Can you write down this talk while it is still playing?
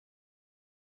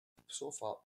so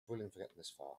far, brilliant for getting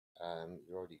this far.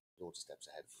 You're already loads of steps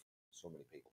ahead of so many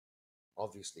people.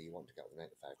 Obviously, you want to get on the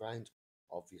 9 to 5 grind.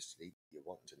 Obviously, you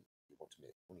want to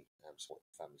make money, support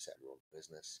your family, set your own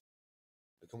business,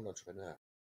 become an entrepreneur.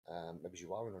 Maybe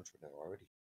you are an entrepreneur already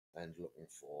and looking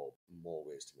for more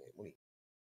ways to make money.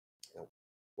 Now,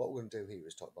 what we're going to do here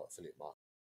is talk about affiliate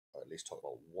marketing, or at least talk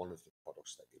about one of the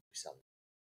products that you'll be selling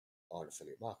on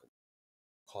affiliate marketing.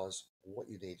 Because what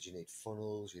you need is you need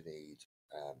funnels, you need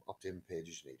opt-in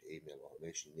pages, you need email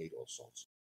automation, you need all sorts.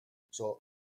 So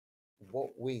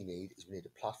what we need is we need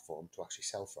a platform to actually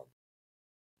sell from.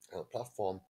 And a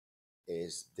platform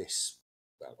is this.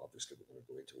 Well, obviously we're going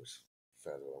to go into it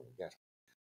further along we get.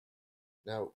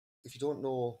 Now, if you don't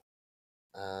know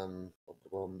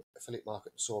affiliate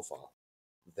marketing so far,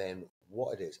 then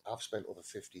what it is, I've spent over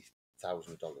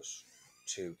 $50,000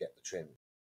 to get the training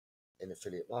in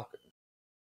affiliate marketing.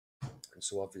 And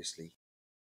so obviously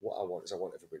what I want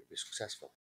everybody to be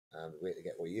successful. And the way to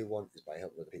get what you want is by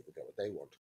helping other people get what they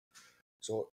want.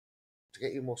 So to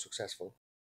get you more successful,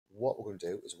 what we're going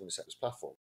to do is we're going to set this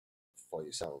platform for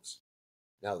yourselves.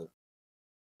 Now,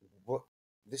 what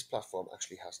this platform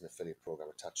actually has an affiliate program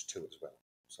attached to it as well.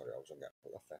 Sorry, I was on that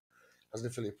put off there. Has an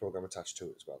affiliate program attached to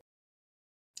it as well.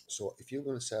 So if you're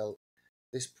going to sell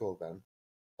this program,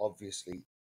 obviously,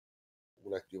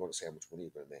 you want to say how much money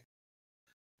you're going to make.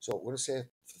 So we're going to say,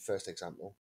 for the first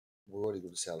example, we're only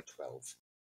going to sell 12.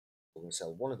 We're going to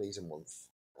sell one of these a month.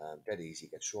 Dead easy,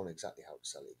 get shown exactly how to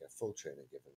sell it, get full training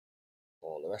given,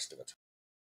 all the rest of it.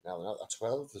 Now, out of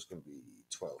 12, there's going to be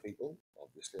 12 people,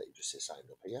 obviously, that you just say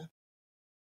signed up here.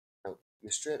 Now,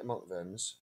 your straight amount of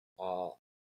earnings are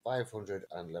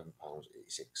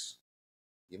 £511.86.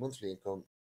 Your monthly income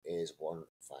is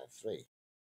 153.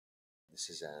 This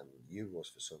is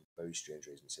euros for some very strange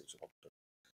reason. Seems so popular.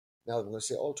 Now, I'm going to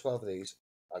say all 12 of these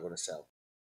are going to sell.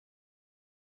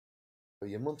 So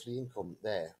your monthly income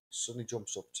there suddenly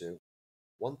jumps up to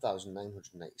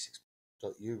 1,996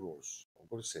 euros. I'm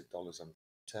going to say dollars, I'm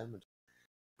determined.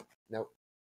 Now,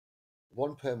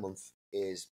 one per month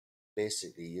is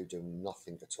basically you doing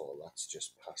nothing at all. That's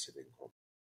just passive income.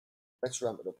 Let's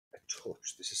ramp it up a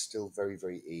touch. This is still very,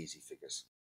 very easy figures.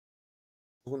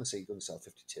 I'm going to say you're going to sell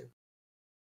 52.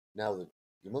 Now,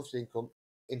 your monthly income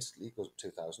instantly goes up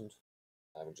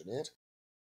 2,508.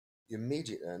 Your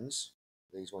immediate earns,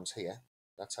 these ones here,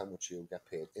 that's how much you'll get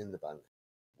paid in the bank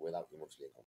without your monthly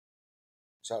income.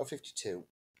 So out of 52,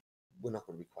 we're not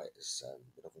going to be quite as,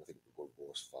 we're not going to think we're going to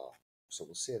go as far. So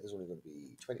we'll say there's only going to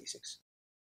be 26.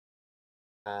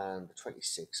 And the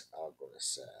 26 are going to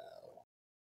sell,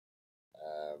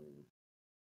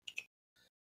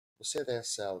 we'll say they'll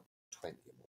sell 20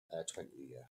 a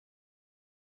year.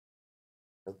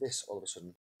 Now this, all of a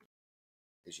sudden,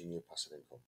 is your new passive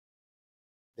income.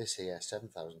 This here,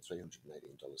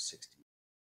 $7,319.60.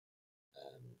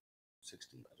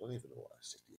 60, I don't even know what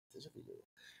 60 is every euro.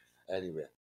 Anyway,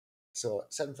 so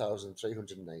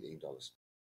 $7,319.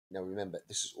 Now remember,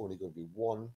 this is only going to be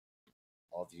one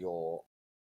of your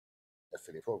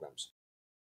affiliate programs.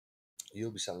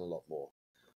 You'll be selling a lot more,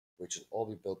 which will all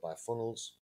be built by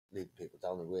funnels, leading people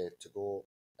down the way to go,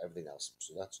 everything else.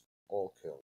 So that's all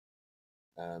cool.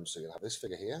 So you'll have this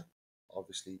figure here,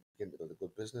 obviously begin to build a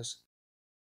good business,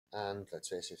 and let's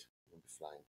face it, you'll be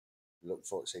flying. Looking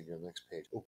forward to seeing you on the next page.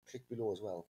 Oh, click below as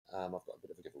well. I've got a bit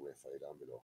of a giveaway for you down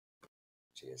below.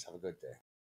 Cheers, have a good day.